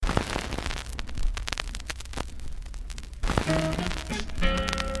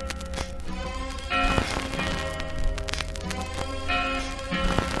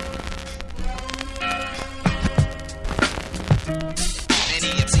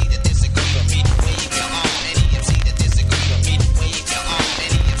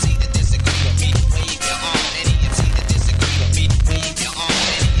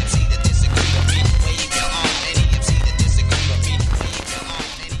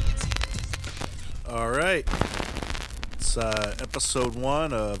All right. It's episode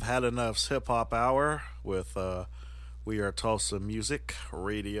 1 of Had Enough's Hip Hop Hour with We Are Tulsa Music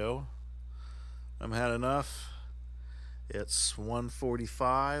Radio. I'm Had Enough. It's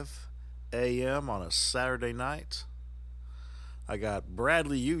 1:45 a.m. on a Saturday night. I got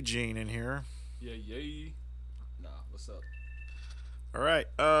Bradley Eugene in here. Yeah. Nah, what's up? All right,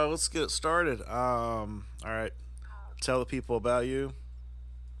 let's get started. All right, tell the people about you.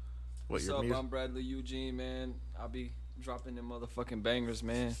 What's up? I'm Bradley Eugene, man. I'll be dropping them motherfucking bangers,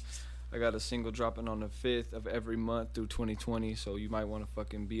 man. I got a single dropping on the 5th of every month through 2020, so you might want to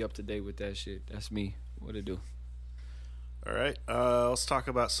fucking be up to date with that shit. That's me. What it do? All right, let's talk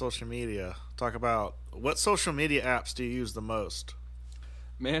about social media. Talk about what social media apps do you use the most?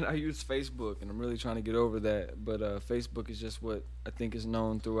 Man, I use Facebook, and I'm really trying to get over that. But Facebook is just what I think is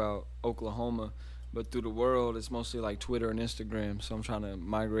known throughout Oklahoma. But through the world, it's mostly like Twitter and Instagram. So I'm trying to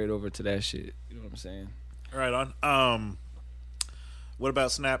migrate over to that shit. You know what I'm saying? Right on. What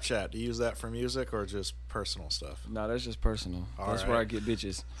about Snapchat? Do you use that for music or just personal stuff? Nah, that's just personal. That's right. where I get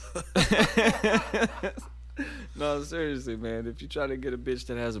bitches. No, seriously, man. If you try to get a bitch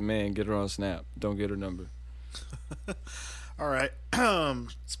that has a man, get her on Snap. Don't get her number. All right.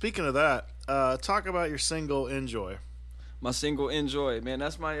 Speaking of that, talk about your single "Enjoy." My single "Enjoy," man,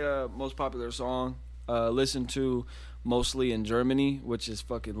 that's my most popular song. Listened to mostly in Germany, which is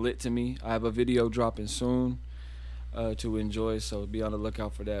fucking lit to me. I have a video dropping soon to Enjoy, so be on the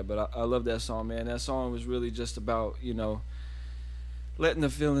lookout for that. But I love that song, man. That song was really just about, letting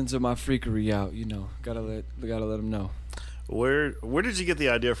the feelings of my freakery out. Gotta let them know. Where did you get the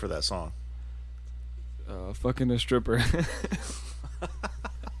idea for that song? Fucking a stripper.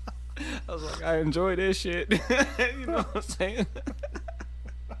 I was like, I enjoy this shit. You know what I'm saying?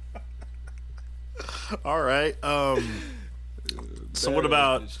 All right. So what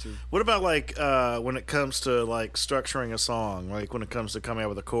about like when it comes to like structuring a song, like when it comes to coming out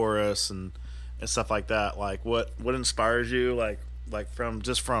with a chorus and stuff like that? Like what inspires you like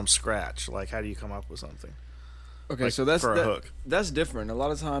from scratch? Like how do you come up with something? Okay, like, so that's for a hook. That's different. A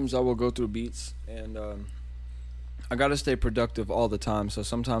lot of times I will go through beats and I gotta stay productive all the time. So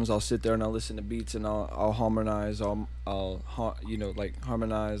sometimes I'll sit there and I'll listen to beats and I'll harmonize. I'll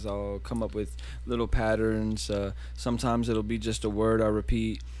harmonize. I'll come up with little patterns. Sometimes it'll be just a word I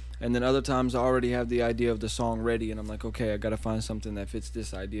repeat, and then other times I already have the idea of the song ready, and I'm like, okay, I gotta find something that fits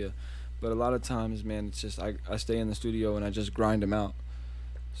this idea. But a lot of times, man, it's just I stay in the studio and I just grind them out.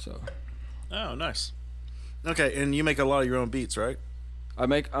 So. Oh, nice. Okay, and you make a lot of your own beats, right? I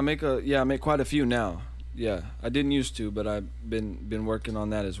make quite a few now. Yeah, I didn't used to, but I've been working on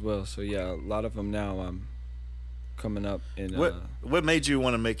that as well. So yeah, a lot of them now I'm coming up in. What made you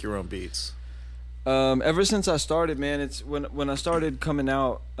want to make your own beats? Ever since I started, man, it's when I started coming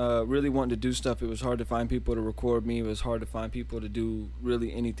out, really wanting to do stuff. It was hard to find people to record me. It was hard to find people to do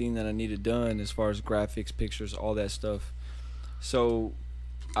really anything that I needed done as far as graphics, pictures, all that stuff. So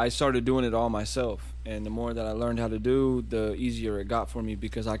I started doing it all myself, and the more that I learned how to do, the easier it got for me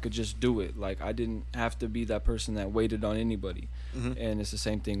because I could just do it. Like I didn't have to be that person that waited on anybody. Mm-hmm. And it's the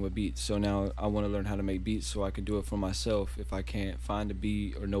same thing with beats. So now I want to learn how to make beats so I can do it for myself if I can't find a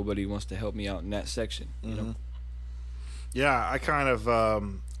beat or nobody wants to help me out in that section. You know? Yeah, I kind of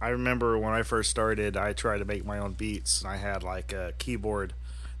I remember when I first started, I tried to make my own beats, and I had like a keyboard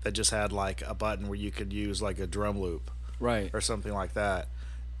that just had like a button where you could use like a drum loop, right, or something like that.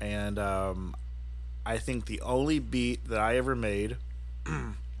 And I think the only beat that I ever made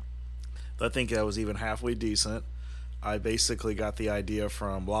that I think that was even halfway decent, I basically got the idea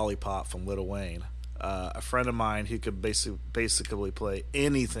from Lollipop from Lil Wayne. A friend of mine who could basically play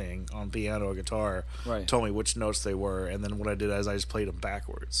anything on piano or guitar, right, told me which notes they were, and then what I did is I just played them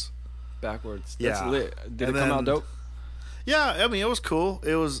backwards. That's yeah. lit. Did it come out dope? Yeah, I mean, it was cool.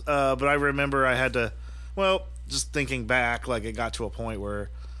 It was, but I remember I had to, just thinking back, like it got to a point where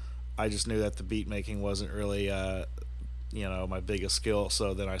I just knew that the beat making wasn't really, my biggest skill.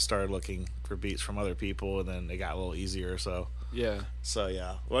 So then I started looking for beats from other people, and then it got a little easier. So yeah. So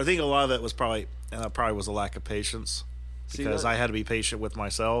yeah. Well, I think a lot of it was probably was a lack of patience because I had to be patient with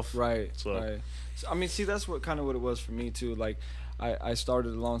myself. Right. So. Right. So, I mean, see, that's what it was for me too. Like, I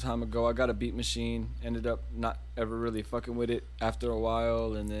started a long time ago. I got a beat machine. Ended up not ever really fucking with it after a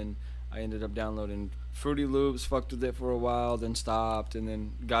while, and then I ended up downloading Fruity Loops, fucked with it for a while, then stopped, and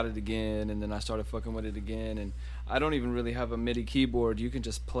then got it again, and then I started fucking with it again. And I don't even really have a MIDI keyboard. You can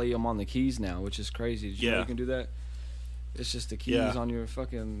just play them on the keys now, which is crazy. Did you know you can do that? It's just the keys on your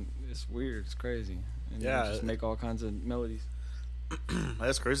fucking. It's weird. It's crazy. And you just make all kinds of melodies.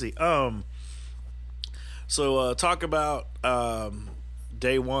 That's crazy. So talk about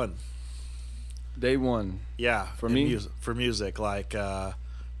day one. Day one. Yeah, For me? For music, like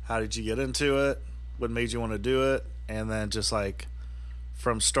how did you get into it? What made you want to do it? And then just like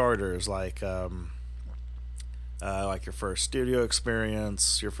from starters, like your first studio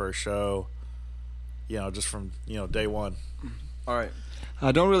experience, your first show, just from day one. All right.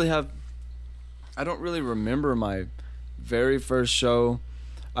 I don't really remember my very first show.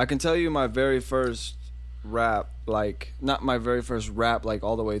 I can tell you my very first rap, like not my very first rap like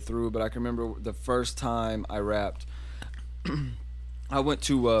all the way through, but I can remember the first time I rapped. I went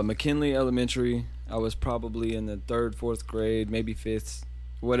to McKinley Elementary. I was probably in the 3rd, 4th grade, maybe 5th,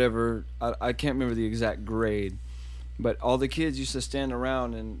 whatever. I can't remember the exact grade. But all the kids used to stand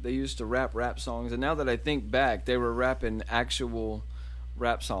around and they used to rap songs. And now that I think back, they were rapping actual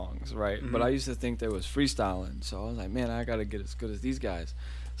rap songs, right? Mm-hmm. But I used to think they was freestyling. So I was like, man, I got to get as good as these guys.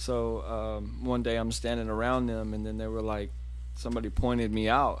 So one day I'm standing around them, and then they were like, somebody pointed me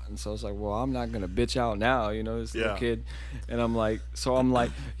out. And so I was like, well, I'm not going to bitch out now, this little kid. And I'm like,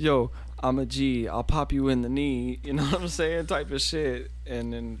 yo, I'm a G, I'll pop you in the knee, you know what I'm saying, type of shit.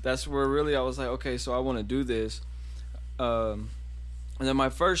 And then that's where really I was like, okay, so I want to do this. And then my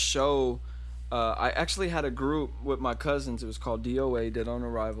first show, I actually had a group with my cousins. It was called DOA, Dead on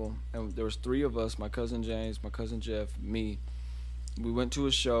Arrival. And there was 3 of us, my cousin James, my cousin Jeff, me. We went to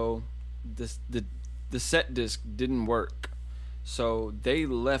a show. The set disc didn't work. So they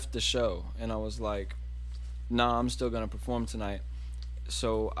left the show. And I was like, nah, I'm still going to perform tonight.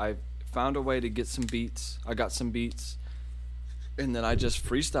 So I found a way to get some beats. I got some beats. And then I just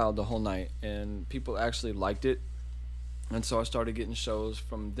freestyled the whole night. And people actually liked it. And so I started getting shows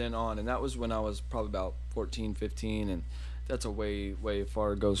from then on. And that was when I was probably about 14, 15. And that's a way, way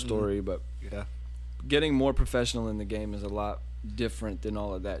far ago story. But yeah, getting more professional in the game is a lot different than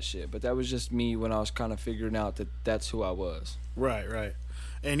all of that shit. But that was just me when I was kind of figuring out that that's who I was. Right.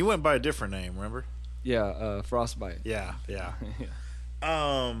 And you went by a different name, remember? Yeah, Frostbite. Yeah.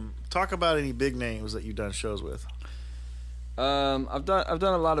 Talk about any big names that you've done shows with. I've done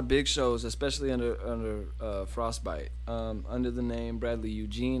a lot of big shows, especially under Frostbite. Under the name Bradley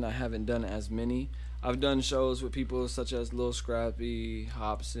Eugene, I haven't done as many. I've done shows with people such as Lil Scrappy,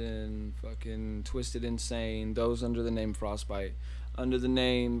 Hobson, fucking Twisted Insane. Those under the name Frostbite. Under the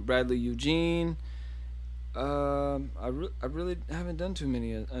name Bradley Eugene, I really haven't done too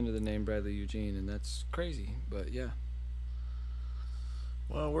many under the name Bradley Eugene, and that's crazy. But yeah.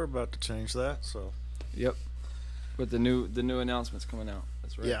 Well, we're about to change that, so. Yep. With the new announcements coming out.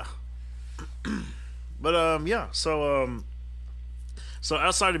 That's right. Yeah. But yeah. So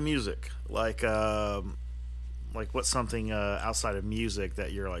outside of music, like what's something outside of music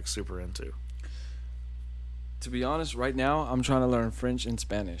that you're like super into? To be honest, right now I'm trying to learn French and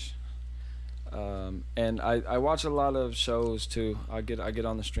Spanish. And I watch a lot of shows too. I get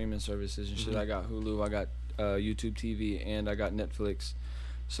on the streaming services and shit. Mm-hmm. I got Hulu, I got YouTube TV, and I got Netflix.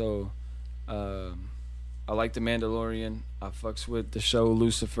 So I like The Mandalorian. I fucks with the show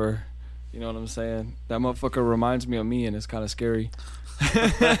Lucifer. You know what I'm saying? That motherfucker reminds me of me, and it's kind of scary.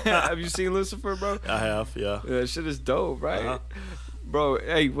 Have you seen Lucifer, bro? I have, yeah. That shit is dope, right? Uh-huh. Bro,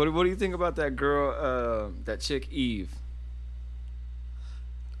 hey, what do you think about that girl, that chick Eve?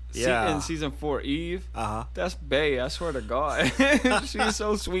 Yeah. In season 4, Eve? Uh-huh. That's bae, I swear to God. She's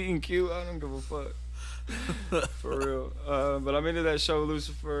so sweet and cute, I don't give a fuck. For real. But I'm into that show,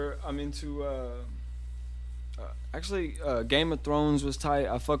 Lucifer. I'm into... Actually, Game of Thrones was tight.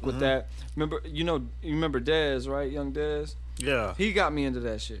 I fuck with that. You remember Dez, right? Young Dez? Yeah. He got me into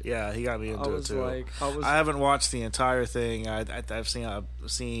that shit. Yeah, he got me into it too. I haven't watched the entire thing. I've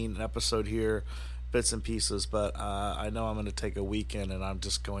seen an episode here, bits and pieces, but I know I'm going to take a weekend and I'm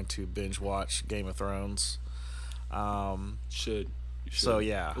just going to binge watch Game of Thrones. You should. So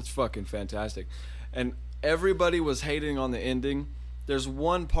yeah, it's fucking fantastic. And everybody was hating on the ending. There's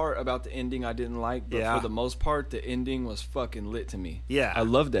one part about the ending I didn't like, but for the most part, the ending was fucking lit to me. Yeah, I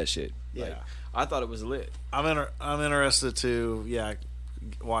love that shit. Yeah, like, I thought it was lit. I'm interested to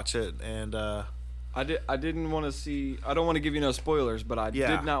watch it, and I didn't want to see. I don't want to give you no spoilers, but I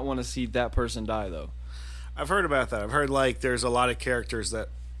did not want to see that person die though. I've heard about that. I've heard like there's a lot of characters that,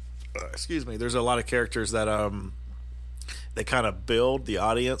 there's a lot of characters that they kind of build the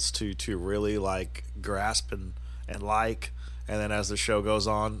audience to really like grasp and like. And then as the show goes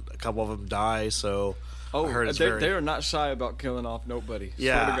on, a couple of them die. So I heard they are not shy about killing off nobody.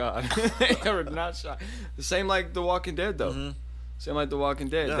 Yeah. Swear to God. They are not shy. The same like The Walking Dead, though. Mm-hmm. Same like The Walking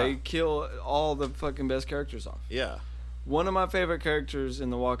Dead. Yeah. They kill all the fucking best characters off. Yeah. One of my favorite characters in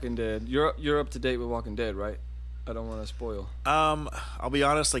The Walking Dead. You're up to date with Walking Dead, right? I don't want to spoil. I'll be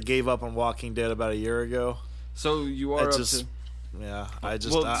honest. I gave up on Walking Dead about a year ago. So you are Yeah, I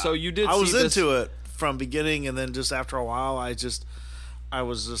just. Well, so you did I was see this- into it from beginning, and then just after a while, I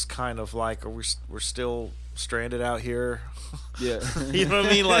was just kind of like, we're still stranded out here. Yeah. You know what I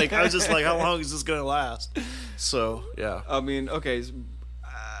mean? Like, I was just like, how long is this gonna last? So yeah. I mean, okay.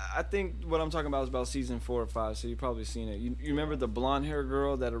 I think what I'm talking about is about season 4 or 5, so you've probably seen it. You remember the blonde hair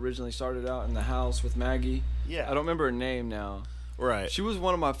girl that originally started out in the house with Maggie? Yeah. I don't remember her name now. Right. She was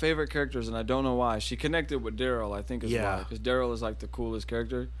one of my favorite characters, and I don't know why. She connected with Daryl, I think, is Yeah. why. Because Daryl is like the coolest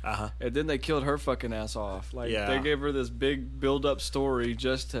character. And then they killed her fucking ass off. Like, Yeah. they gave her this big build-up story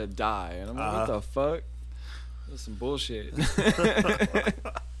just to die. And I'm like, what the fuck? That's some bullshit.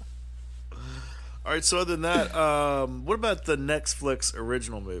 All right. So other than that, what about the Netflix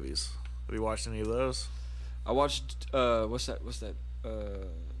original movies? Have you watched any of those? I watched, what's that?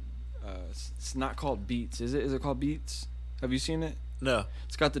 It's not called Beats, is it? Is it called Beats? Have you seen it? No.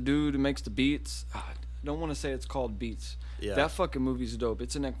 It's got the dude who makes the beats. I don't want to say it's called Beats. Yeah. That fucking movie's dope.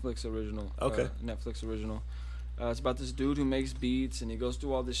 It's a Netflix original. Okay. Netflix original. It's about this dude who makes beats, and he goes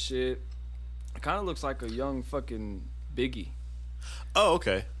through all this shit. It kind of looks like a young fucking Biggie. Oh,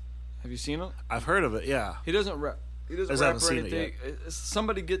 okay. Have you seen him? I've heard of it. Yeah. He doesn't rap. He doesn't I rap haven't or seen it anything.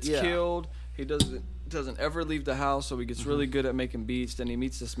 Somebody gets Yeah. killed. He doesn't ever leave the house, so he gets really good at making beats. Then he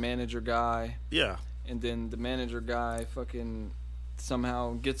meets this manager guy, Yeah. and then the manager guy fucking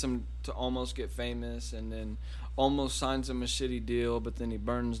somehow gets him to almost get famous, and then almost signs him a shitty deal, but then he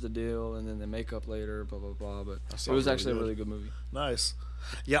burns the deal, and then they make up later, blah blah blah. But That it sounds was really actually good. a really good movie. Nice.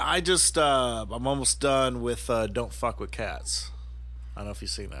 Yeah, I just I'm almost done with Don't Fuck with Cats. I don't know if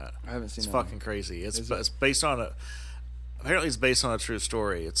you've seen that. I haven't seen It's that fucking one. crazy. It's Is it? it's based on a apparently it's based on a true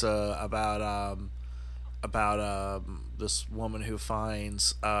story. It's about this woman who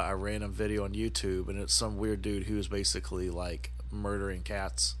finds a random video on YouTube, and it's some weird dude who's basically like murdering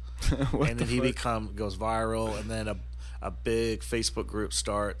cats. What And the then he fuck? goes viral, and then a big Facebook group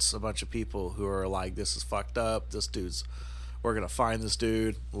starts, a bunch of people who are like, this is fucked up, we're gonna find this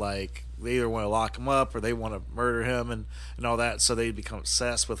dude, like they either want to lock him up or they want to murder him and all that. So they become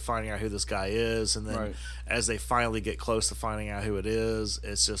obsessed with finding out who this guy is, and then Right. as they finally get close to finding out who it is,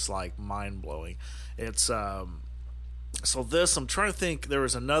 it's just like mind-blowing. It's so this, I'm trying to think, there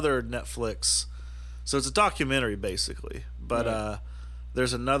was another Netflix, so it's a documentary basically, but Right.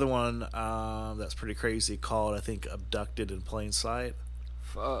 there's another one that's pretty crazy called, I think, Abducted in Plain Sight.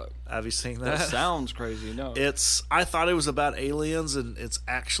 Fuck. Have you seen That that? sounds crazy. No. I thought it was about aliens, and it's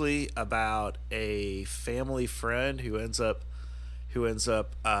actually about a family friend who ends up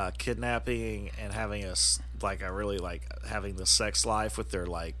kidnapping and having having the sex life with their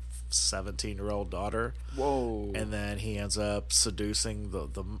like 17-year-old daughter. Whoa. And then he ends up seducing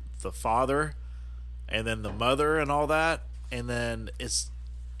the father, and then the mother, and all that. And then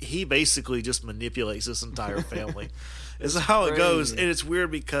he basically just manipulates this entire family. Is how it goes, crazy. and it's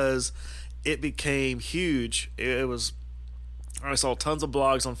weird because it became huge. I saw tons of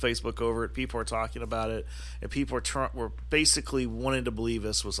blogs on Facebook over it. People are talking about it, and people were basically wanting to believe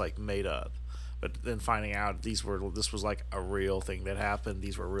this was like made up, but then finding out this was like a real thing that happened.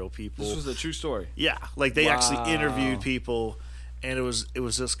 These were real people. This was a true story. Yeah, like they actually Wow. interviewed people, and it was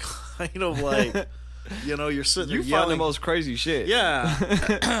just kind of like, you're sitting there You yelling. find the most crazy shit. Yeah,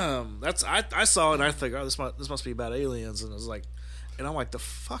 I saw it and I think, oh, this must be about aliens, and it was like, and I'm like, the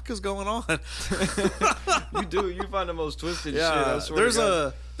fuck is going on? You do. You find the most twisted shit. I Yeah, swear to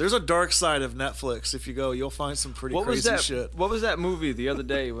God. there's a dark side of Netflix. If you go, you'll find some pretty crazy shit. What was that movie the other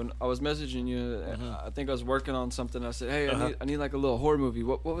day when I was messaging you? I think I was working on something. I said, "Hey, I need like a little horror movie."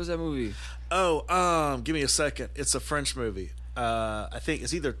 What was that movie? Oh, give me a second. It's a French movie. I think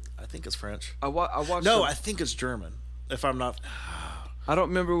it's French. I watched. No, it. I think it's German. If I'm not, I don't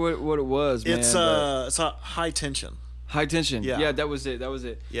remember what it was. Man, it's a High Tension. High Tension. Yeah. Yeah, that was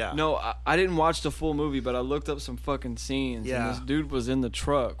it. Yeah. No, I didn't watch the full movie, but I looked up some fucking scenes. Yeah. And this dude was in the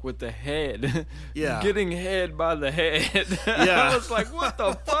truck with the head. Yeah. Getting head by the head. Yeah. I was like, what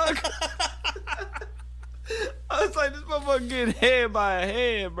the fuck? I was like, this motherfucker getting head by a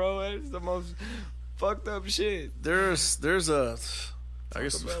head, bro. That's the most fucked up shit. There's a. I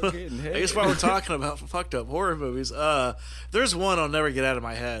guess about getting head. I guess while we're talking about fucked up horror movies, there's one I'll never get out of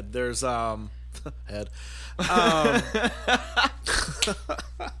my head. There's head.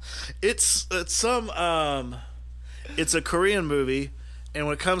 It's a Korean movie, and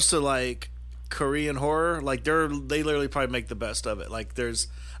when it comes to like Korean horror, like they literally probably make the best of it. Like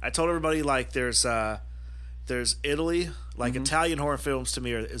I told everybody like there's Italy, like Italian horror films to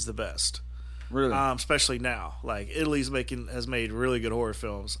me is the best. Really? Especially now, like has made really good horror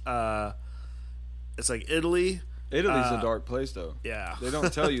films. It's like Italy. Italy's a dark place, though. Yeah. They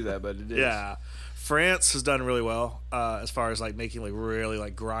don't tell you that, but it is. Yeah. France has done really well as far as like making like really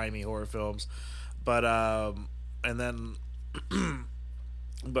like grimy horror films, but and then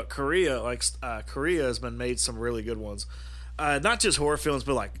but Korea Korea has been made some really good ones, not just horror films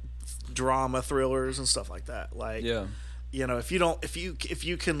but like drama thrillers and stuff like that. Like Yeah. you know, if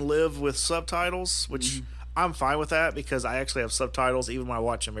you can live with subtitles, which I'm fine with that because I actually have subtitles even when I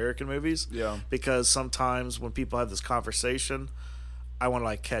watch American movies. Yeah. Because sometimes when people have this conversation, I want to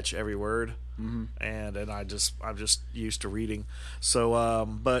like catch every word, and I'm just used to reading. So,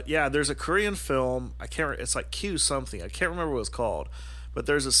 but yeah, there's a Korean film. I can't. It's like Q something. I can't remember what it's called. But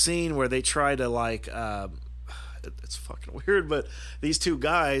there's a scene where they try to like. It's fucking weird, but these two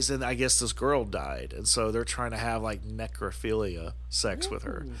guys and I guess this girl died, and so they're trying to have like necrophilia sex with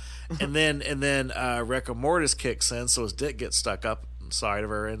her, and then rigor mortis kicks in, so his dick gets stuck up inside of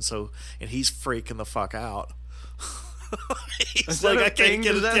her, and he's freaking the fuck out. He's like, I can't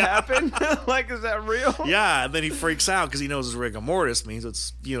get it does that down. happen? Like, is that real? Yeah, and then he freaks out because he knows his rigor mortis means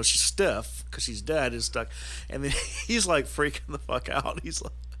it's she's stiff because she's dead, is stuck, and then he's like freaking the fuck out. He's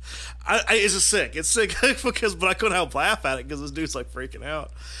like. It's just sick. It's sick but I couldn't help laugh at it because this dude's like freaking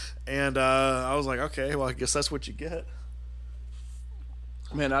out, and I was like, okay, well, I guess that's what you get.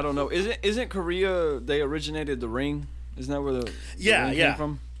 Man, I don't know. Isn't Korea? They originated The Ring. Isn't that where the Ring came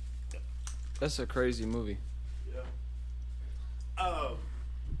from? That's a crazy movie. Yeah.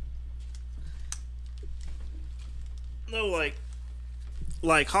 No,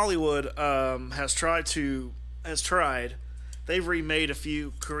 like Hollywood has tried. They've remade a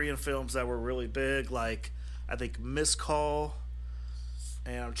few Korean films that were really big, like I think Miss Call,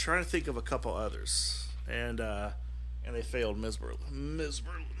 and I'm trying to think of a couple others, and they failed miserably.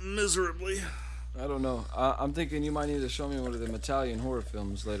 I don't know. I'm thinking you might need to show me one of them Italian horror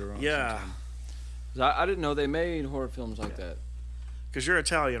films later on. Yeah, I didn't know they made horror films like that. Because you're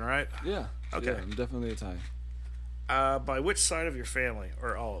Italian, right? Yeah. Okay. Yeah, I'm definitely Italian. By which side of your family,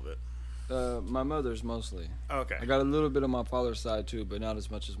 or all of it? My mother's mostly. Okay. I got a little bit of my father's side too, but not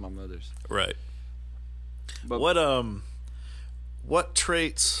as much as my mother's. Right. But what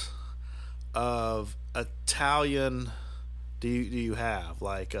traits of Italian do you have?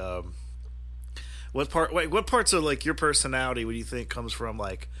 Like what parts of like your personality would you think comes from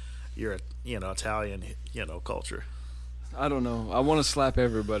like your Italian culture? I don't know. I want to slap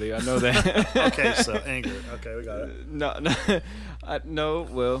everybody. I know that. Okay, so anger. Okay, we got it. No.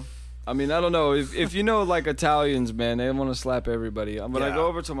 Well, I mean, I don't know. If you know, like, Italians, man, they want to slap everybody. But I go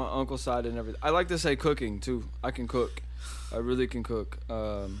over to my uncle's side and everything. I like to say cooking, too. I can cook. I really can cook.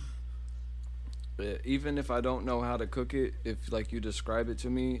 Even if I don't know how to cook it, if, like, you describe it to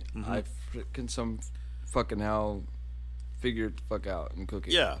me, I can fucking how figure it the fuck out and cook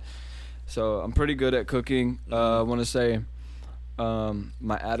it. Yeah. So I'm pretty good at cooking. I want to say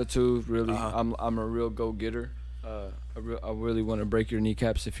my attitude, really, I'm a real go-getter. I really want to break your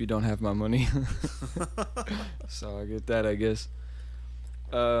kneecaps if you don't have my money. So I get that, I guess.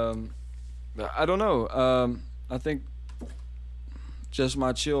 I don't know. I think just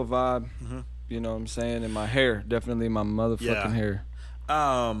my chill vibe, you know what I'm saying, and my hair, definitely my motherfucking hair.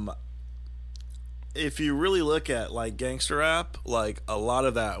 If you really look at like gangster rap, like a lot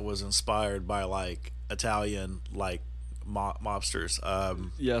of that was inspired by like Italian like mobsters.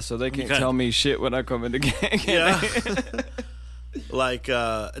 Yeah, so they can't tell me shit when I come in the gang. Yeah. Like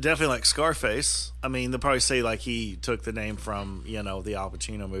definitely like Scarface. I mean, they'll probably say like he took the name from the Al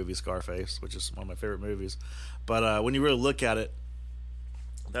Pacino movie Scarface, which is one of my favorite movies. But when you really look at it,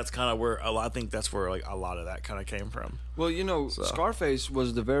 that's kind of where I think that's where like a lot of that kind of came from. Well, Scarface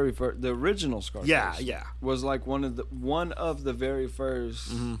was the very first, the original Scarface. Yeah. Was like one of the very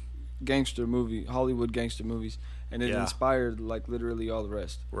first gangster movie, Hollywood gangster movies, and it inspired like literally all the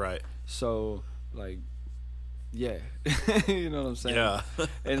rest. Right. So like, yeah, you know what I'm saying? Yeah.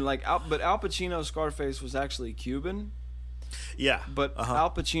 And like, but Al Pacino's Scarface was actually Cuban. Yeah. But Al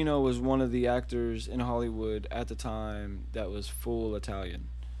Pacino was one of the actors in Hollywood at the time that was full Italian.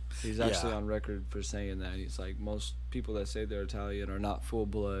 He's actually on record for saying that. He's like, most people that say they're Italian are not full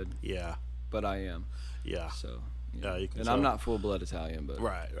blood. Yeah. But I am. Yeah. So. You can and tell. I'm not full blood Italian, but.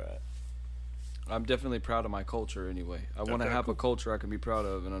 Right. I'm definitely proud of my culture anyway. I want to have a culture I can be proud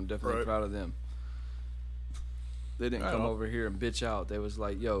of, and I'm definitely proud of them. They didn't come over here and bitch out. They was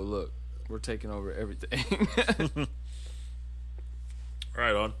like, yo, look, we're taking over everything.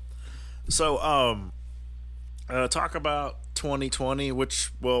 Right on. So, talk about 2020,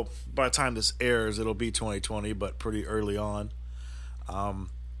 which, well, by the time this airs, it'll be 2020, but pretty early on.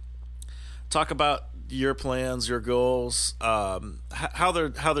 Talk about your plans, your goals, how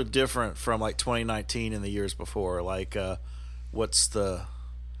they're different from like 2019 and the years before. Like, what's the,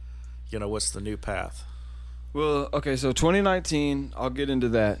 what's the new path? Well, okay, so 2019, I'll get into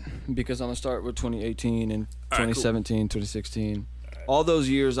that because I'm going to start with 2018 and 2017, 2016. All those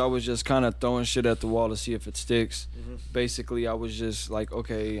years, I was just kind of throwing shit at the wall to see if it sticks. Basically, I was just like,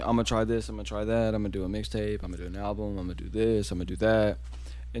 okay, I'm going to try this, I'm going to try that, I'm going to do a mixtape, I'm going to do an album, I'm going to do this, I'm going to do that.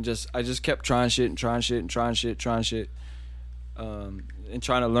 And I just kept trying shit and trying shit and trying shit, and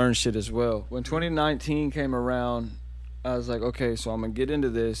trying to learn shit as well. When 2019 came around, I was like, okay, so I'm going to get into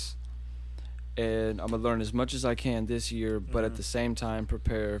this. And I'm going to learn as much as I can this year, but at the same time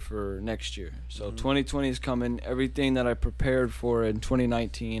prepare for next year. So 2020 is coming. Everything that I prepared for in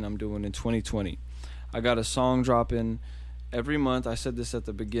 2019, I'm doing in 2020. I got a song dropping every month. I said this at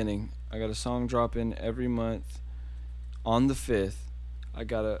the beginning. I got a song dropping every month on the 5th.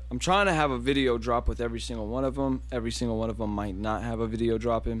 I'm trying to have a video drop with every single one of them. Every single one of them might not have a video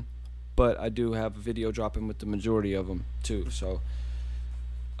dropping, but I do have a video dropping with the majority of them too. So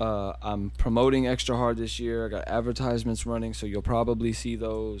I'm promoting extra hard this year. I got advertisements running, so you'll probably see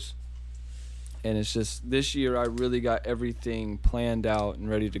those. And it's just this year I really got everything planned out and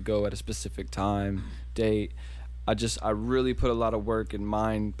ready to go at a specific time, date. I really put a lot of work and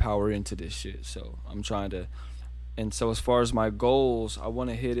mind power into this shit. So I'm trying to. And so as far as my goals, I want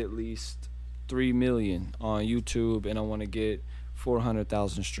to hit at least 3 million on YouTube, and I want to get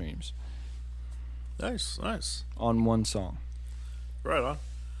 400,000 streams. Nice. On one song. Right on.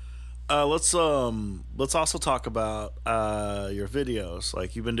 Let's also talk about your videos.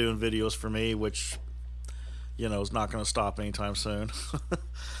 Like, you've been doing videos for me, which is not going to stop anytime soon.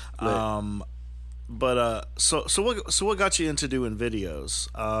 But so what got you into doing videos?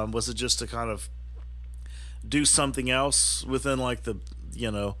 Was it just to kind of do something else within like the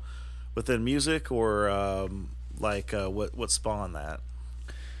within music, or what spawned that?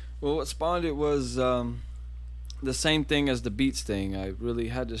 Well, what spawned it was the same thing as the beats thing. I really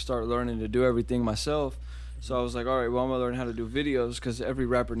had to start learning to do everything myself. So I was like, all right, well, I'm going to learn how to do videos because every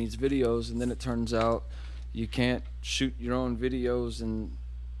rapper needs videos. And then it turns out you can't shoot your own videos, and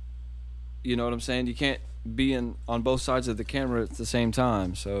you know what I'm saying? You can't be on both sides of the camera at the same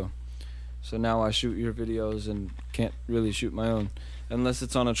time. So now I shoot your videos and can't really shoot my own unless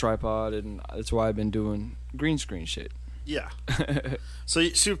it's on a tripod, and that's why I've been doing green screen shit. Yeah. So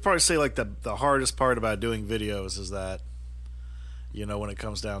you should probably say like the hardest part about doing videos is that, when it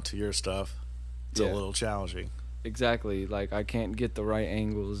comes down to your stuff, it's a little challenging. Exactly. Like, I can't get the right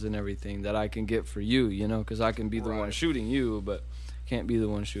angles and everything that I can get for you, because I can be the one shooting you, but can't be the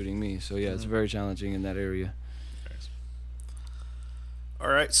one shooting me. So yeah, it's very challenging in that area. All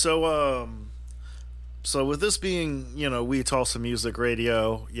right. So with this being, We Tulsa Music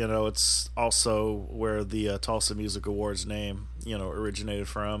Radio, it's also where the Tulsa Music Awards name, originated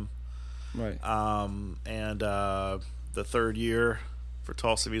from. Right. And the third year for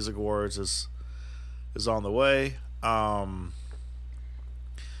Tulsa Music Awards is on the way.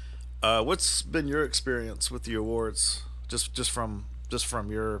 What's been your experience with the awards, just from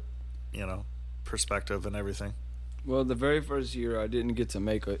your, perspective and everything? Well, the very first year I didn't get to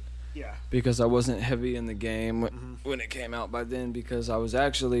make it. Yeah. Because I wasn't heavy in the game when it came out by then, because I was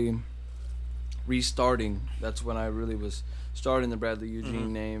actually restarting. That's when I really was starting the Bradley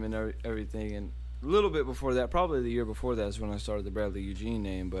Eugene name and everything. And a little bit before that, probably the year before that, is when I started the Bradley Eugene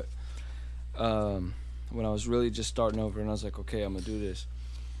name. But when I was really just starting over, and I was like, okay, I'm going to do this.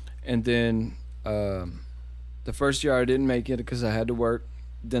 And then the first year I didn't make it because I had to work.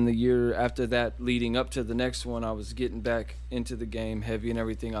 Then the year after that, leading up to the next one, I was getting back into the game heavy and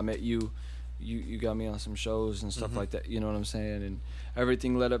everything. I met you. You got me on some shows and stuff like that. You know what I'm saying? And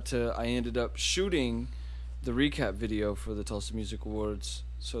everything led up to I ended up shooting the recap video for the Tulsa Music Awards.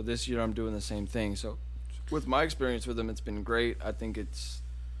 So this year I'm doing the same thing. So with my experience with them, it's been great. I think it's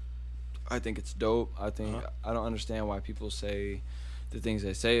dope. I don't understand why people say the things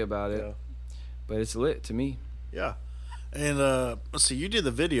they say about it, but it's lit to me. Yeah. And let's see, you did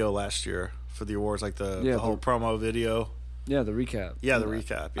the video last year for the awards, like the whole promo video. Yeah, the recap. Yeah, the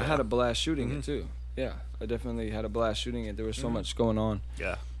recap. Yeah. I had a blast shooting it too. Yeah, I definitely had a blast shooting it. There was so much going on.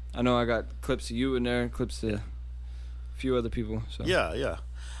 Yeah. I know I got clips of you in there, clips of a few other people. So. Yeah.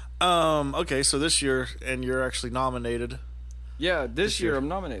 Okay, so this year, and you're actually nominated. Yeah, this year I'm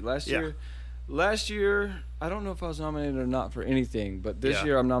nominated. Last year, I don't know if I was nominated or not for anything, but this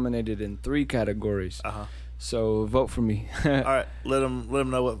year I'm nominated in 3 categories. So vote for me. All right, let them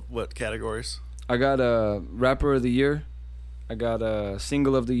know what categories. I got a Rapper of the Year, I got a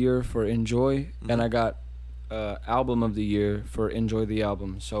Single of the Year for Enjoy, and I got Album of the Year for Enjoy the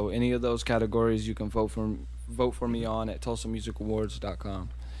Album. So any of those categories you can vote for me on at TulsaMusicAwards.com.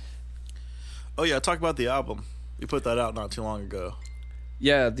 Oh yeah, talk about the album. You put that out not too long ago.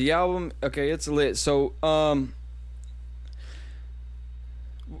 Yeah, the album. Okay, it's lit. So,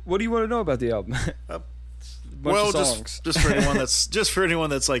 what do you want to know about the album? Well, of songs. just for anyone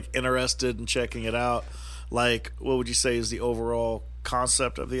that's like interested in checking it out, like what would you say is the overall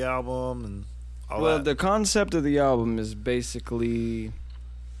concept of the album and all Well, that? the concept of the album is basically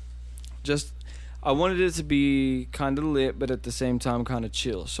just I wanted it to be kind of lit, but at the same time kind of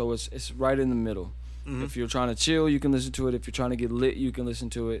chill. So it's right in the middle. Mhm. If you're trying to chill, you can listen to it. If you're trying to get lit, you can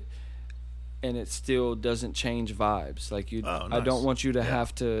listen to it, and it still doesn't change vibes. Like you, Oh, I nice. don't want you to Yeah.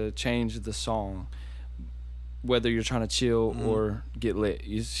 have to change the song, whether you're trying to chill or get lit.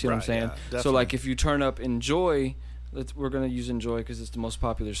 You see what I'm Right, saying? yeah, So like definitely. if you turn up Enjoy, we're gonna use Enjoy because it's the most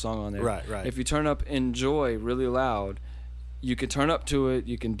popular song on there. Right. If you turn up Enjoy really loud, you can turn up to it,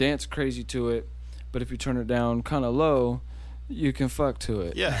 you can dance crazy to it, but if you turn it down kind of low, you can fuck to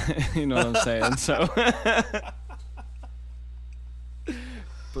it. Yeah. You know what I'm saying? So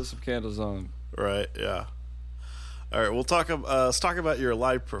put some candles on. Right. Yeah. All right. We'll talk. Let's talk about your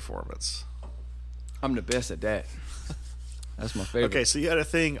live performance. I'm the best at that. That's my favorite. Okay. So you had a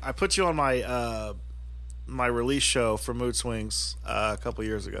thing. I put you on my my release show for Mood Swings a couple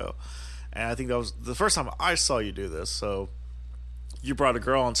years ago, and I think that was the first time I saw you do this. So you brought a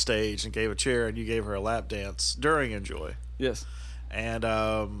girl on stage and gave a chair, and you gave her a lap dance during Enjoy. Yes. And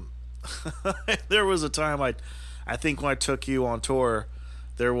there was a time I think when I took you on tour,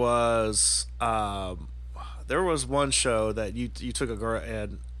 there was one show that you took a girl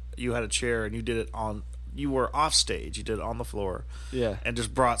and you had a chair and you did it on. You were off stage. You did it on the floor. Yeah. And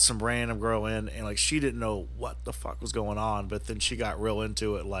just brought some random girl in, and like she didn't know what the fuck was going on, but then she got real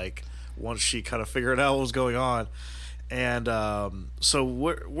into it. Like once she kind of figured out what was going on. And so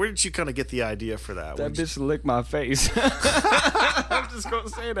where did you kind of get the idea for that? That bitch licked my face. I'm just gonna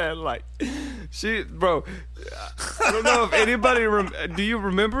say that, like, bro. I don't know if anybody do you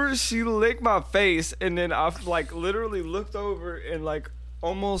remember? She licked my face, and then I like literally looked over and like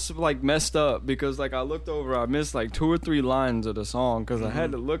almost like messed up because like I looked over, I missed like 2 or 3 lines of the song because I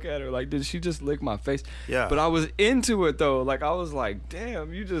had to look at her like, did she just lick my face? Yeah. But I was into it though. Like I was like,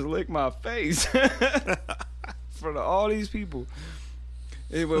 damn, you just licked my face. For all these people.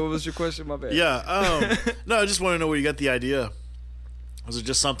 Anyway, what was your question? My bad. Yeah. No, I just want to know where you got the idea. Was it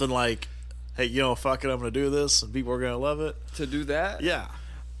just something like, hey, fuck it, I'm going to do this and people are going to love it? To do that? Yeah.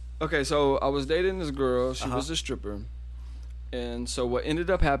 Okay, so I was dating this girl. She Uh-huh. was a stripper. And so what ended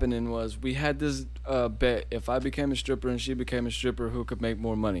up happening was we had this bet. If I became a stripper and she became a stripper, who could make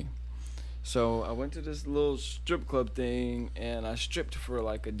more money? So I went to this little strip club thing, and I stripped for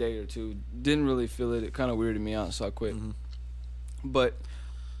like a day or two. Didn't really feel it. It kind of weirded me out, so I quit. Mm-hmm. But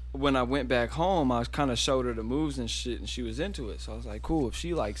when I went back home, I kind of showed her the moves and shit, and she was into it. So I was like, cool, if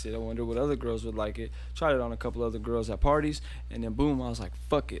she likes it, I wonder what other girls would like it. Tried it on a couple other girls at parties, and then boom, I was like,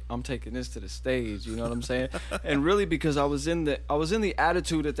 fuck it, I'm taking this to the stage. You know what I'm saying? And really, because I was in the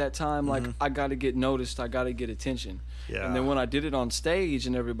attitude at that time, like I got to get noticed, I got to get attention. Yeah. And then when I did it on stage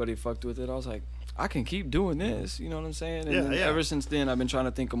and everybody fucked with it, I was like, I can keep doing this. You know what I'm saying? And then ever since then, I've been trying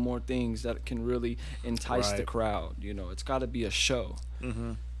to think of more things that can really entice the Right. crowd. You know, it's got to be a show.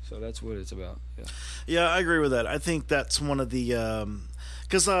 Mm-hmm. So that's what it's about. Yeah. Yeah, I agree with that. I think that's one of the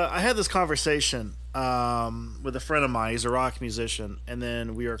because I had this conversation with a friend of mine. He's a rock musician, and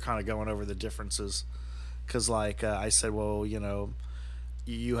then we were kind of going over the differences. Because like I said, well,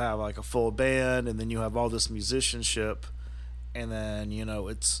 you have like a full band, and then you have all this musicianship, and then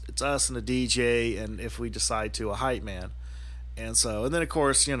it's us and a DJ, and if we decide to, a hype man, and then of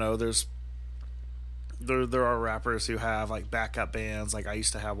course there's. There are rappers who have like backup bands, like I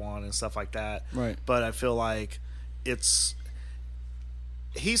used to have one and stuff like that. Right. But I feel like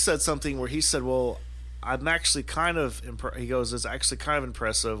he said something where he said, well, I'm actually kind of he goes, it's actually kind of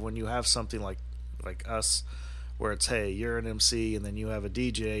impressive when you have something like us where it's, hey, you're an MC and then you have a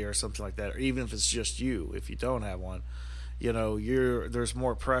DJ or something like that, or even if it's just you, if you don't have one, there's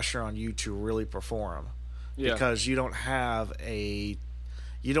more pressure on you to really perform. Yeah. Because you don't have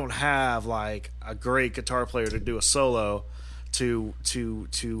like a great guitar player to do a solo to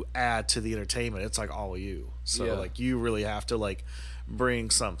add to the entertainment. It's like all you. So like you really have to like bring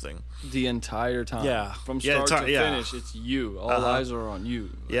something The entire time. Yeah. From Yeah, start to yeah. finish, it's you. All Uh-huh. eyes are on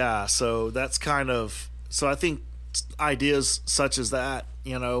you. Yeah, so that's so I think ideas such as that,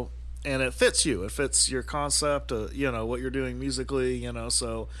 and it fits you. It fits your concept, what you're doing musically,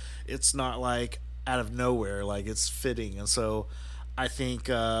 so it's not like out of nowhere, like it's fitting. And so I think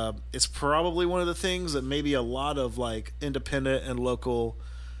it's probably one of the things that maybe a lot of like independent and local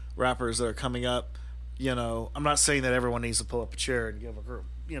rappers that are coming up, I'm not saying that everyone needs to pull up a chair and give a girl,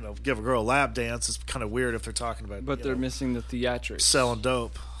 give a girl a lap dance. It's kind of weird if they're talking about, but they're missing the theatrics, selling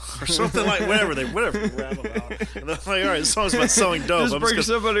dope or something like whatever they rap about. And they're like, all right, this song's about selling dope. Just bring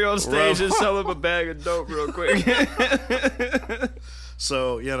somebody on stage and sell them a bag of dope real quick.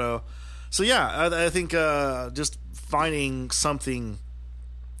 So yeah, I think just finding something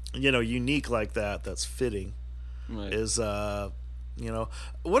unique like that's fitting is what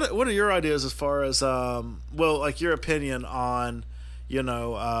are your ideas as far as like your opinion on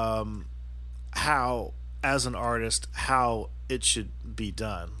how, as an artist, how it should be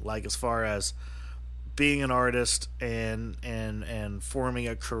done, like as far as being an artist and forming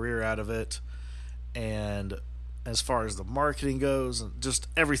a career out of it, and as far as the marketing goes and just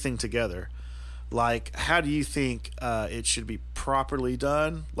everything together. Like, how do you think it should be properly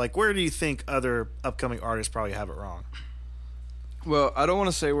done? Like, where do you think other upcoming artists probably have it wrong? Well, I don't want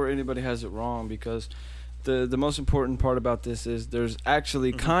to say where anybody has it wrong, because the most important part about this is there's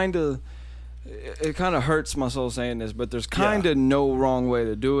actually kind of, it kind of hurts my soul saying this, but there's kind of no wrong way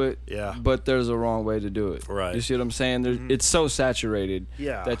to do it. Yeah. But there's a wrong way to do it. Right. You see what I'm saying? It's so saturated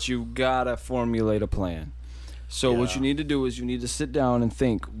that you gotta formulate a plan. So what you need to do is you need to sit down and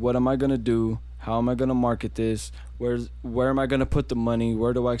think, what am I gonna do? How am I gonna market this? Where am I gonna put the money?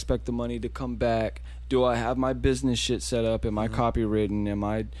 Where do I expect the money to come back? Do I have my business shit set up? Am I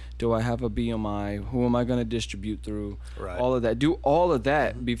copywritten? Do I have a BMI? Who am I gonna distribute through? Right. All of that. Do all of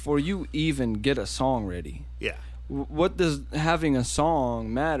that before you even get a song ready. Yeah. What does having a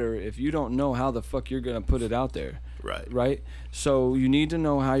song matter if you don't know how the fuck you're gonna put it out there? Right. So you need to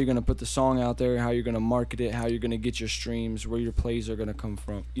know how you're gonna put the song out there, how you're gonna market it, how you're gonna get your streams, where your plays are gonna come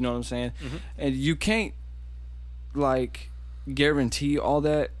from. You know what I'm saying? And you can't guarantee all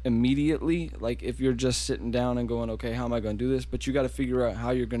that immediately. Like, if you're just sitting down and going, okay, how am I gonna do this? But you got to figure out how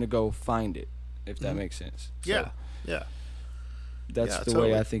you're gonna go find it, if that makes sense. So that's the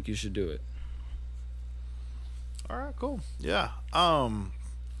way I think you should do it. All right, cool. Yeah.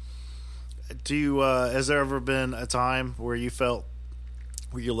 Do you has there ever been a time where you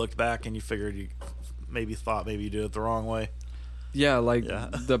looked back and you figured you maybe you did it the wrong way? Yeah,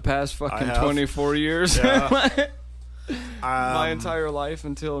 the past fucking 24 years. Yeah. My entire life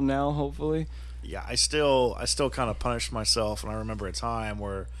until now, hopefully. Yeah, I still kind of punished myself, and I remember a time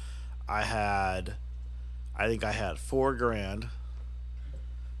where I think I had $4,000,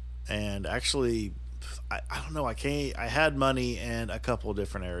 and actually, I don't know, I had money in a couple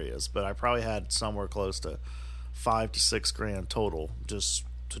different areas, but I probably had somewhere close to $5,000 to $6,000 total just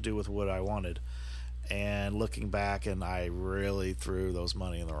to do with what I wanted. And looking back, and I really threw those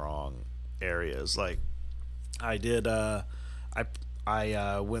money in the wrong areas. Like, I did, I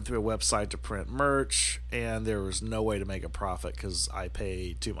went through a website to print merch, and there was no way to make a profit because I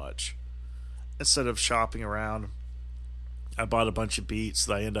paid too much. Instead of shopping around, I bought a bunch of beats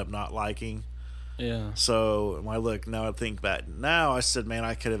that I ended up not liking. Yeah. So when I think back now, I said, man,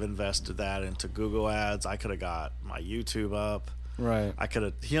 I could have invested that into Google ads. I could have got my YouTube up. Right. I could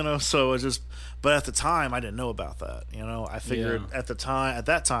have, so it just, but at the time I didn't know about that. I figured at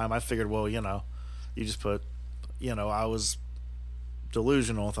that time, I figured, well, you just put, I was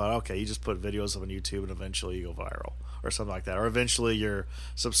delusional and thought, okay, you just put videos up on YouTube and eventually you go viral or something like that. Or eventually your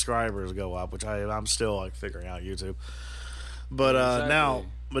subscribers go up, which I'm still figuring out YouTube. But now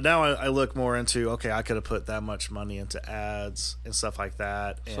I look more into, okay, I could have put that much money into ads and stuff like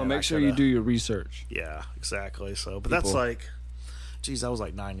that. So make sure you do your research. Yeah, exactly. So, but that's geez, that was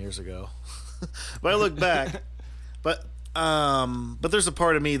 9 years ago. But I look back, but there's a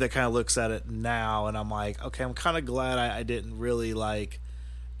part of me that kind of looks at it now, and I'm like, okay, I'm kind of glad I didn't really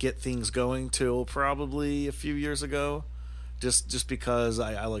get things going till probably a few years ago. Just because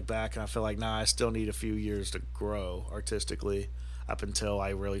I look back and I feel like, I still need a few years to grow artistically up until I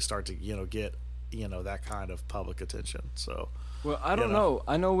really start to, get, that kind of public attention. So, well, I don't know.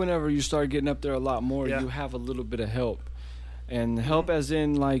 I know whenever you start getting up there a lot more, you have a little bit of help. And help as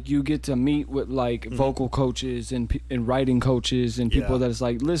in, you get to meet with, vocal coaches and writing coaches and people that is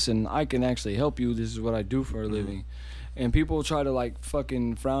listen, I can actually help you. This is what I do for a living. And people try to,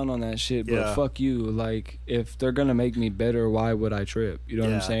 fucking frown on that shit, but fuck you. If they're going to make me better, why would I trip? You know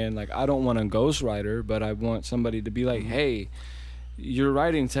what I'm saying? I don't want a ghostwriter, but I want somebody to be hey, your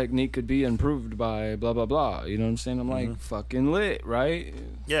writing technique could be improved by blah, blah, blah. You know what I'm saying? I'm fucking lit, right?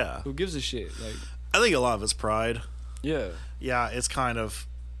 Yeah. Who gives a shit? I think a lot of it's pride. Yeah. Yeah, it's kind of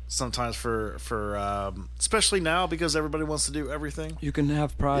sometimes for especially now because everybody wants to do everything. You can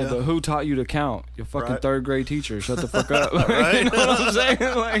have pride, but who taught you to count? Your fucking third grade teacher. Shut the fuck up. Right? You know what I'm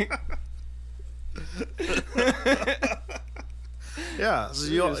saying? Yeah.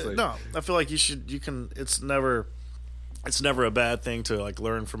 So I feel like it's never it's never a bad thing to like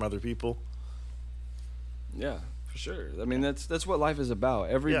learn from other people. Yeah, for sure. I mean, that's what life is about.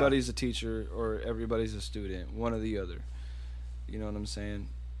 Everybody's a teacher or everybody's a student, one or the other. You know what I'm saying?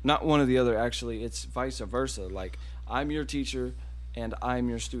 Not one or the other, actually. It's vice versa. Like, I'm your teacher and I'm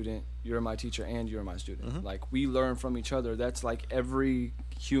your student. You're my teacher and you're my student. Mm-hmm. Like, we learn from each other. That's like every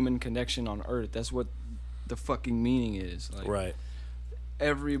human connection on earth. That's what the fucking meaning is. Like, Right.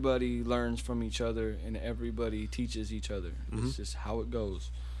 everybody learns from each other and everybody teaches each other. Mm-hmm. It's just how it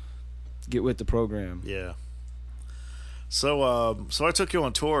goes. Get with the program. Yeah. So so I took you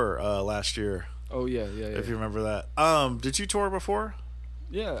on tour last year. Oh yeah. If you remember that. Did you tour before?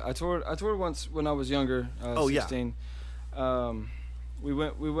 Yeah, I toured once when I was younger. 16. Yeah. We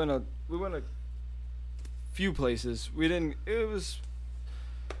went a few places. We didn't. It was.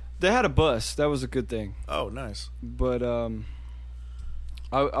 They had a bus. That was a good thing. Oh, nice. But I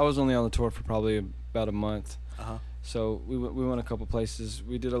was only on the tour for probably about a month. Uh-huh. So we went a couple places.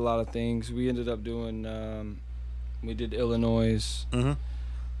 We did a lot of things. We ended up doing. We did Illinois. Mm-hmm.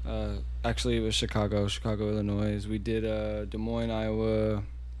 Actually, it was Chicago, Illinois. We did Des Moines, Iowa,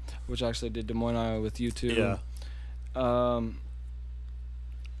 which I actually did Des Moines, Iowa with you too. Yeah.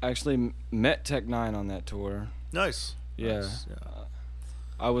 I actually met Tech Nine on that tour. Nice. Yeah. Nice.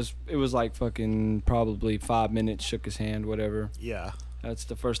 Yeah. It was like fucking probably 5 minutes, shook his hand, whatever. Yeah. That's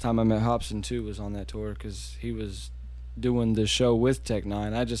the first time I met Hobson too, was on that tour, because he was doing the show with Tech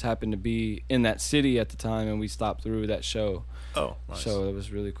Nine. I just happened to be in that city at the time, and we stopped through that show. Oh, nice. So it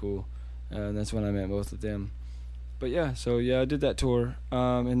was really cool, and that's when I met both of them. But yeah, so yeah, I did that tour,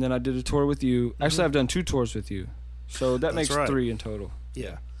 and then I did a tour with you. Actually, I've done 2 tours with you, so that makes right. 3 in total.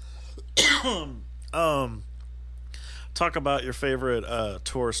 Yeah. Talk about your favorite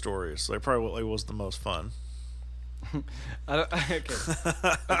tour stories. Like, probably what was the most fun. Okay.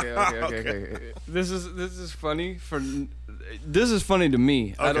 This is funny this is funny to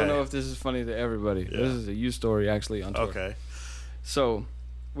me. Okay. I don't know if this is funny to everybody. Yeah. This is a you story actually on tour. Okay. So,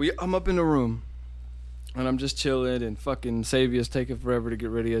 I'm up in the room, and I'm just chilling, and fucking Savia's taking forever to get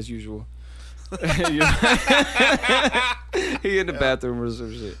ready as usual. He in the bathroom or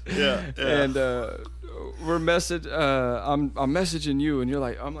some shit. Yeah. And I'm messaging you, and you're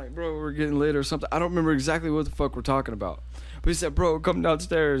like, I'm like, bro, we're getting lit or something. I don't remember exactly what the fuck we're talking about. But he said, bro, come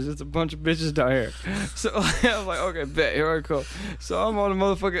downstairs. It's a bunch of bitches down here. So I'm like, okay, bet. Here I come. So I'm on the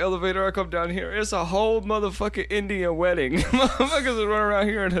motherfucking elevator. I come down here. It's a whole motherfucking Indian wedding. Motherfuckers are running around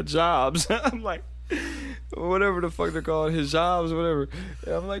here in hijabs. I'm like, whatever the fuck they're called, hijabs, whatever.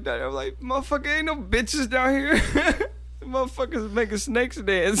 And I'm like, motherfucker, ain't no bitches down here. Motherfuckers making snakes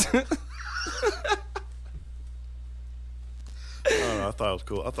dance. Oh, I thought it was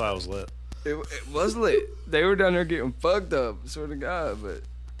cool. I thought it was lit. It was lit. They were down there getting fucked up, swear to God. But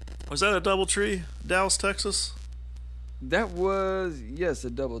Was that a DoubleTree, Dallas, Texas? that was, yes, a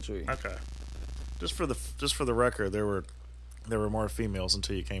DoubleTree. Okay. Just for the record, there were more females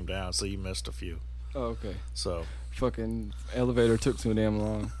until you came down, so you missed a few. Oh, okay. So Fucking elevator took too damn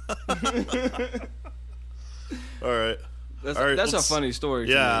long. all right. That's All right, that's a let's- funny story.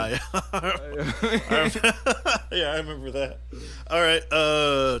 To Yeah, me. yeah. Yeah, I remember that. All right,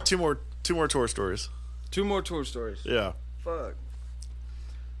 two more tour stories. 2 more tour stories. Yeah. Fuck.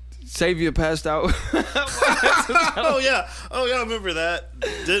 Savia passed out. Oh yeah, I remember that.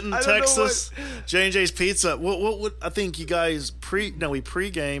 Denton, I don't know Texas, J&J's Pizza. What? I think you guys we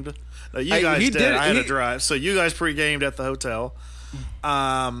pre-gamed. No, you Hey, guys he did. did it. I had to He- drive, so you guys pre-gamed at the hotel.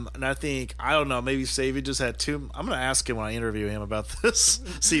 And I think, I don't know, maybe Savvy just had 2. I'm gonna ask him when I interview him about this,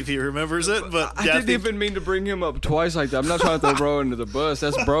 see if he remembers it. But I yeah, didn't even mean to bring him up twice like that. I'm not trying to throw bro under the bus.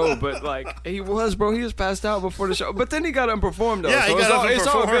 That's bro, but like he was passed out before the show. But then he got unperformed though. Yeah, he so got it's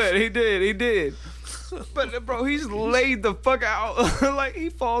all unperformed. good. He did. But bro, he's laid the fuck out. Like he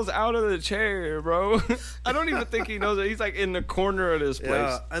falls out of the chair, bro. I don't even think he knows it. He's like in the corner of this place.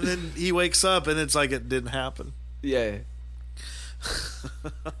 yeah, and then he wakes up and it's like it didn't happen. Yeah.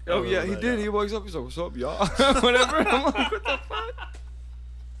 Oh yeah, he did. He wakes up. He's like, "What's up, y'all?" Whatever. I'm like, "What the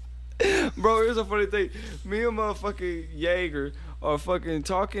fuck?" Bro, here's a funny thing. Me and motherfucking Jaeger are fucking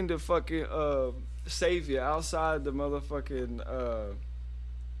talking to fucking Savior outside the motherfucking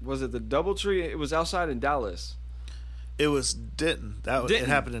was it the DoubleTree? It was outside in Dallas. It was Denton. It Denton.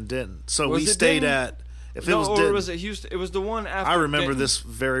 happened in Denton. So Was we it stayed Denton? at. No, was or Denton, was it Houston? It was the one after. I remember Denton. this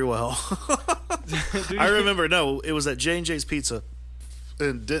very well. Do I you- remember. No, it was at J&J's Pizza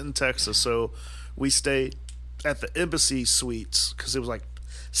in Denton, Texas. So we stayed at the Embassy Suites because it was like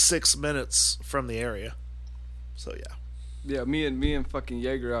 6 minutes from the area. So yeah. Yeah, me and fucking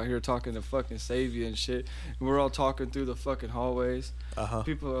Jaeger out here talking to fucking Savior and shit. And we're all talking through the fucking hallways. Uh huh.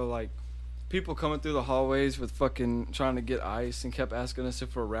 People are like, people coming through the hallways with fucking trying to get ice and kept asking us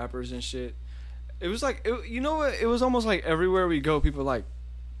if we're rappers and shit. It was like, you know what? It was almost like everywhere we go, people are like,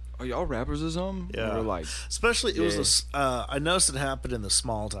 "Are y'all rappers or something?" Yeah. And we're like, especially it was I noticed it happened in the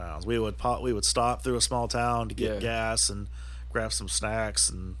small towns. We would stop through a small town to get gas and grab some snacks,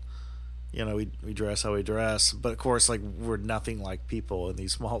 and you know, we dress how we dress. But of course, like, we're nothing like people in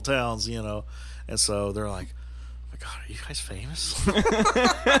these small towns, you know, and so they're like, "Oh my God, are you guys famous?"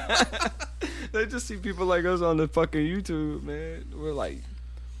 they just see people like us on the fucking YouTube, man. We're like,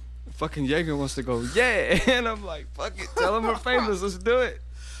 fucking Jaeger wants to go, yeah, and I'm like, fuck it, tell him we're famous, let's do it.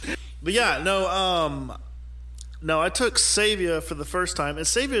 But yeah, no, I took Savia for the first time, and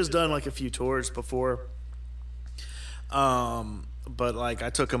Savia has done like a few tours before. But like, I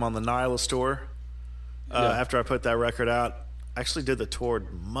took him on the Nihilist tour after I put that record out. I actually did the tour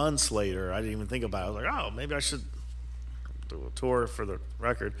months later. I didn't even think about it. I was like, oh, maybe I should do a tour for the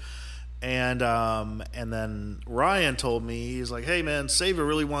record. And then Ryan told me, he's like, hey man, Savia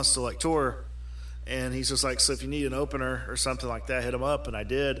really wants to like tour. And he's just like, so if you need an opener or something like that, hit him up. And I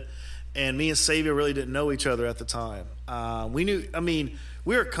did. And me and Savia really didn't know each other at the time. We knew, I mean,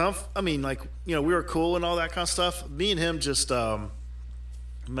 we were like, you know, we were cool and all that kind of stuff. Me and him just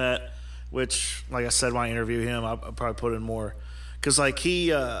met, which, like I said, when I interview him, I'll probably put in more. Because, like, he,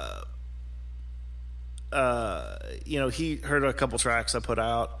 you know, he heard a couple tracks I put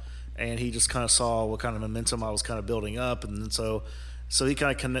out, and he just kind of saw what kind of momentum I was kind of building up. And then so he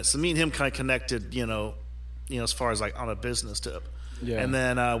kind of so me and him kind of connected, you know, as far as, like, on a business tip. Yeah. And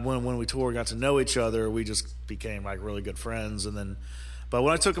then when we toured, got to know each other, we just became like really good friends. And then, but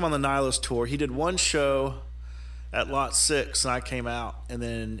when I took him on the Nihilist tour, he did one show at Lot 6, and I came out, and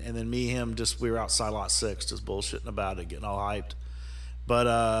then me and him we were outside Lot 6, just bullshitting about it, getting all hyped. But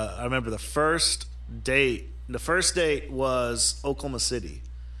I remember the first date was Oklahoma City,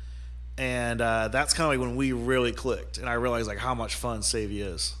 and that's kind of like when we really clicked, and I realized like how much fun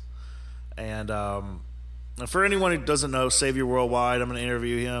Savia is, and for anyone who doesn't know Savia Worldwide, I'm going to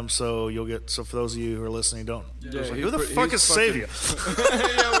interview him, so for those of you who are listening, like, who the fuck is Savia?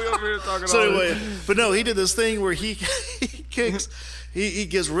 Yeah, we over here talking. So anyway, but no, he did this thing where he kicks, he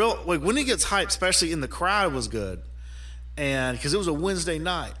gets real, like when he gets hyped, especially in the crowd, was good, and because it was a Wednesday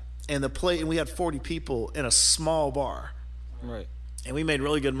night, and we had 40 people in a small bar, right, and we made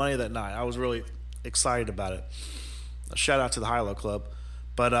really good money that night. I was really excited about it. A shout out to the Hilo Club,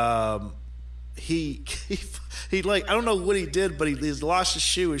 but he like, I don't know what he did, but he lost his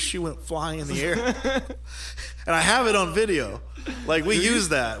shoe. His shoe went flying in the air, and I have it on video. Like we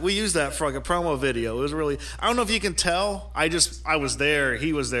used that for like a promo video. It was really, I don't know if you can tell. I was there.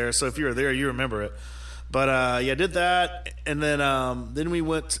 He was there. So if you were there, you remember it. But yeah, did that, and then we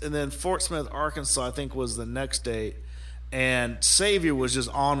went, and then Fort Smith, Arkansas, I think was the next date, and Savia was just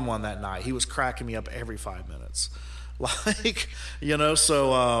on one that night. He was cracking me up every 5 minutes. Like, you know,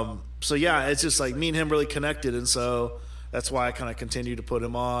 so yeah, it's just like me and him really connected, and so that's why I kind of continued to put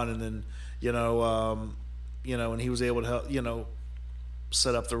him on, and then you know, and he was able to help, you know,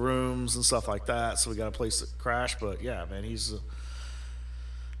 set up the rooms and stuff like that. So we got a place to crash. But yeah, man, he's,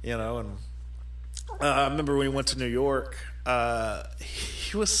 you know, and I remember when he went to New York,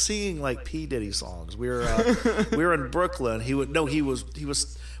 he was singing like P. Diddy songs. We were in Brooklyn. We were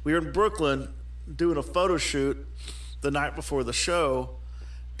in Brooklyn doing a photo shoot the night before the show,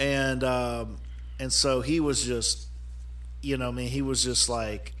 and so he was just, you know, I mean, he was just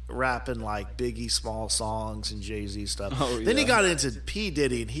like rapping like Biggie Small songs and Jay-Z stuff. Oh, yeah. Then he got into P.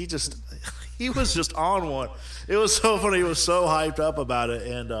 Diddy, and he was just on one. It was so funny. He was so hyped up about it,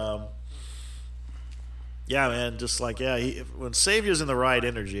 and yeah, man, just like, yeah, when Savior's in the right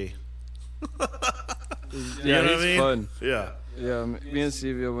energy. Yeah, you know he's what I mean? Fun. Yeah. Yeah, me and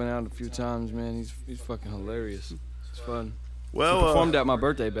Savia went out a few times, man. He's fucking hilarious. It's fun. Well, he performed at my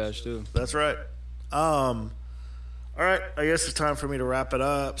birthday bash too. That's right. All right, I guess it's time for me to wrap it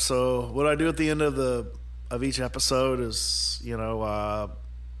up. So what I do at the end of each episode is, you know,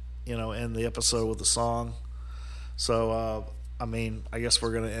 end the episode with a song. So I mean, I guess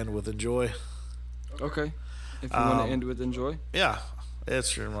we're gonna end with "Enjoy." Okay. If you want to end with "Enjoy." Yeah,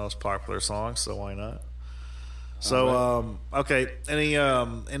 it's your most popular song, so why not? So, okay. Any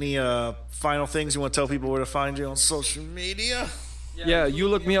final things you want to tell people where to find you on social media? Yeah, you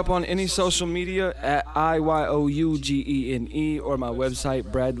look me up on any social media at IYOUGENE or my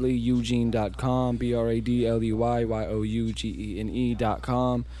website, bradleyeugene.com,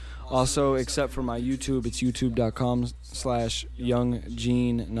 BRADLEYYOUGENE.com. Also, except for my YouTube, it's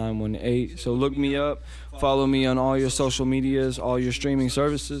youtube.com/YoungGene918. So look me up, follow me on all your social medias, all your streaming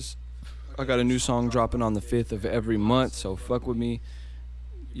services. I got a new song dropping on the 5th of every month, so fuck with me.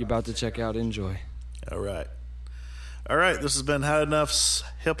 you're about to check out. Enjoy. All right. All right, this has been Had Enough's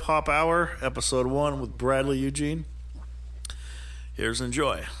Hip Hop Hour, Episode 1 with Bradley Eugene. Here's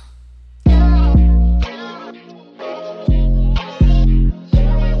Enjoy. You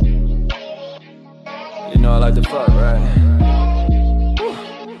know I like to fuck, right?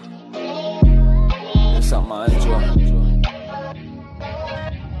 It's something I enjoy.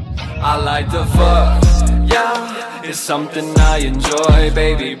 I like to fuck, yeah, it's something I enjoy.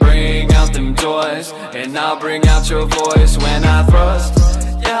 Baby, bring out them toys, and I'll bring out your voice when I thrust.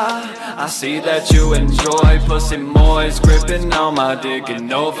 Yeah, I see that you enjoy pussy moist, gripping on my dick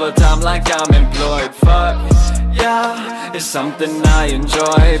in overtime like I'm employed. Fuck, yeah, it's something I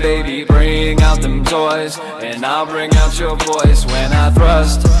enjoy. Baby, bring out them toys, and I'll bring out your voice when I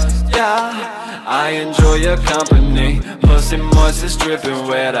thrust. Yeah, I enjoy your company. Pussy moist is dripping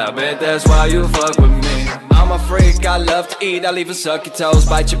wet, I bet that's why you fuck with me. I'm a freak, I love to eat, I'll even suck your toes,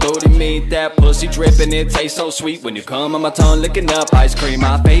 bite your booty meat. That pussy dripping, it tastes so sweet when you come on my tongue licking up ice cream.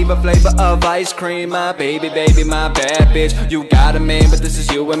 My favorite flavor of ice cream, my baby, my bad bitch. You got a man, but this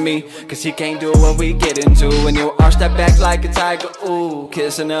is you and me, cause he can't do what we get into. When you arch that back like a tiger, ooh,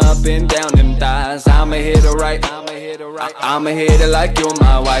 kissing up and down them thighs. I'ma hit her right, I'ma hit it like you're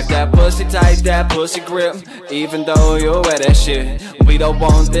my wife. That pussy tight, that pussy grip, even though you're wet as shit. We don't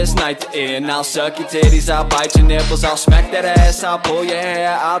want this night to end. I'll suck your titties, I'll bite your nipples, I'll smack that ass, I'll pull your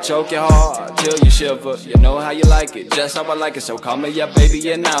hair, I'll choke your heart till you shiver. You know how you like it, just how I like it, so call me up,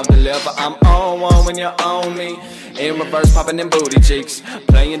 baby, and I'll deliver. I'm on one when you're on me, in reverse, popping them booty cheeks.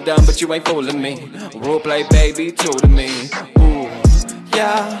 Playing dumb, but you ain't fooling me. Role play, baby, true to me. Ooh,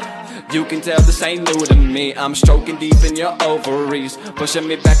 yeah. You can tell this ain't new to me. I'm stroking deep in your ovaries, pushing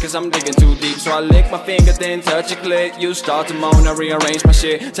me back cause I'm digging too deep. So I lick my finger, then touch your clit. You start to moan, I rearrange my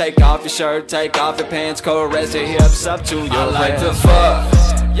shit. Take off your shirt, take off your pants, caress your hips up to your legs. I like to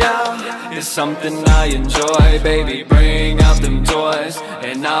fuck, yeah, it's something I enjoy. Baby, bring out them toys,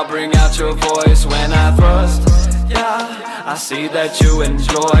 and I'll bring out your voice when I thrust. Yeah, I see that you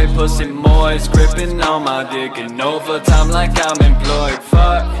enjoy pussy moist, gripping on my dick in overtime like I'm employed.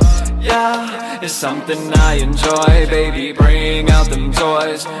 Fuck, yeah, it's something I enjoy. Baby, bring out them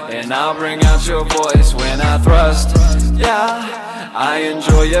toys, and I'll bring out your voice when I thrust. Yeah, I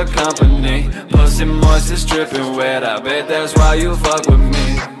enjoy your company. Pussy moist is dripping wet, I bet that's why you fuck with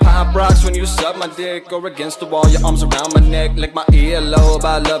me. Pop rocks when you suck my dick, or against the wall, your arms around my neck, lick my earlobe,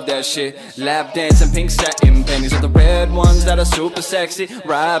 I love that shit. Lap dancing, pink satin panties, are the red ones that are super sexy.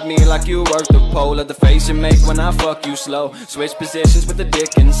 Ride me like you work the pole, of the face you make when I fuck you slow. Switch positions with the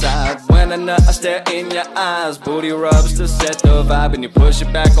dick inside. When I nut, I stare in your eyes. Booty rubs to set the vibe, and you push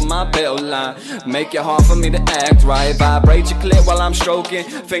it back on my belt line. Make it hard for me to act right. Vibrate your clit while I'm stroking,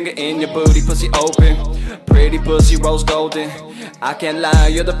 finger in your booty, pussy open. Pretty pussy, rose golden. I can't lie,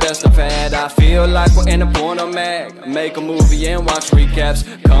 you're the best I've had. I feel like we're in a porno mag. Make a movie and watch recaps.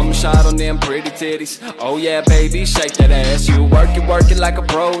 Come shot on them pretty titties. Oh yeah, baby, shake that ass. You work it like a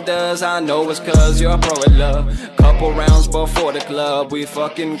pro does. I know it's cause you're a pro at love. Couple rounds before the club, we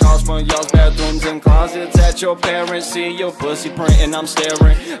fucking calls from y'all's bathrooms and closets. At your parents, see your pussy print and I'm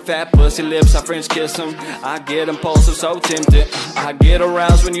staring. Fat pussy lips, I French kiss them. I get impulsive, so tempted. I get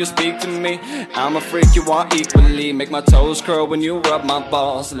aroused when you speak to me. I'm a freak, you are equally. Make my toes curl when you rub my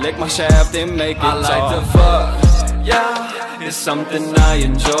balls. Lick my shaft and make it tall. I like to fuck, yeah, it's something I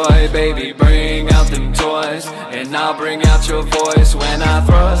enjoy. Baby, bring out them toys, and I'll bring out your voice when I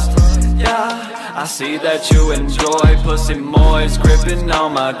thrust. Yeah, I see that you enjoy pussy moist, gripping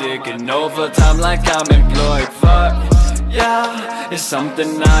on my dick in overtime like I'm employed. Fuck, yeah, it's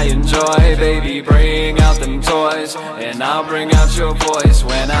something I enjoy. Baby, bring out them toys, and I'll bring out your voice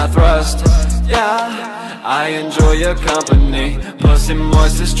when I thrust. Yeah, I enjoy your company. Pussy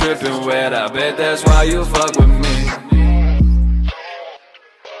moist is dripping wet, I bet that's why you fuck with me.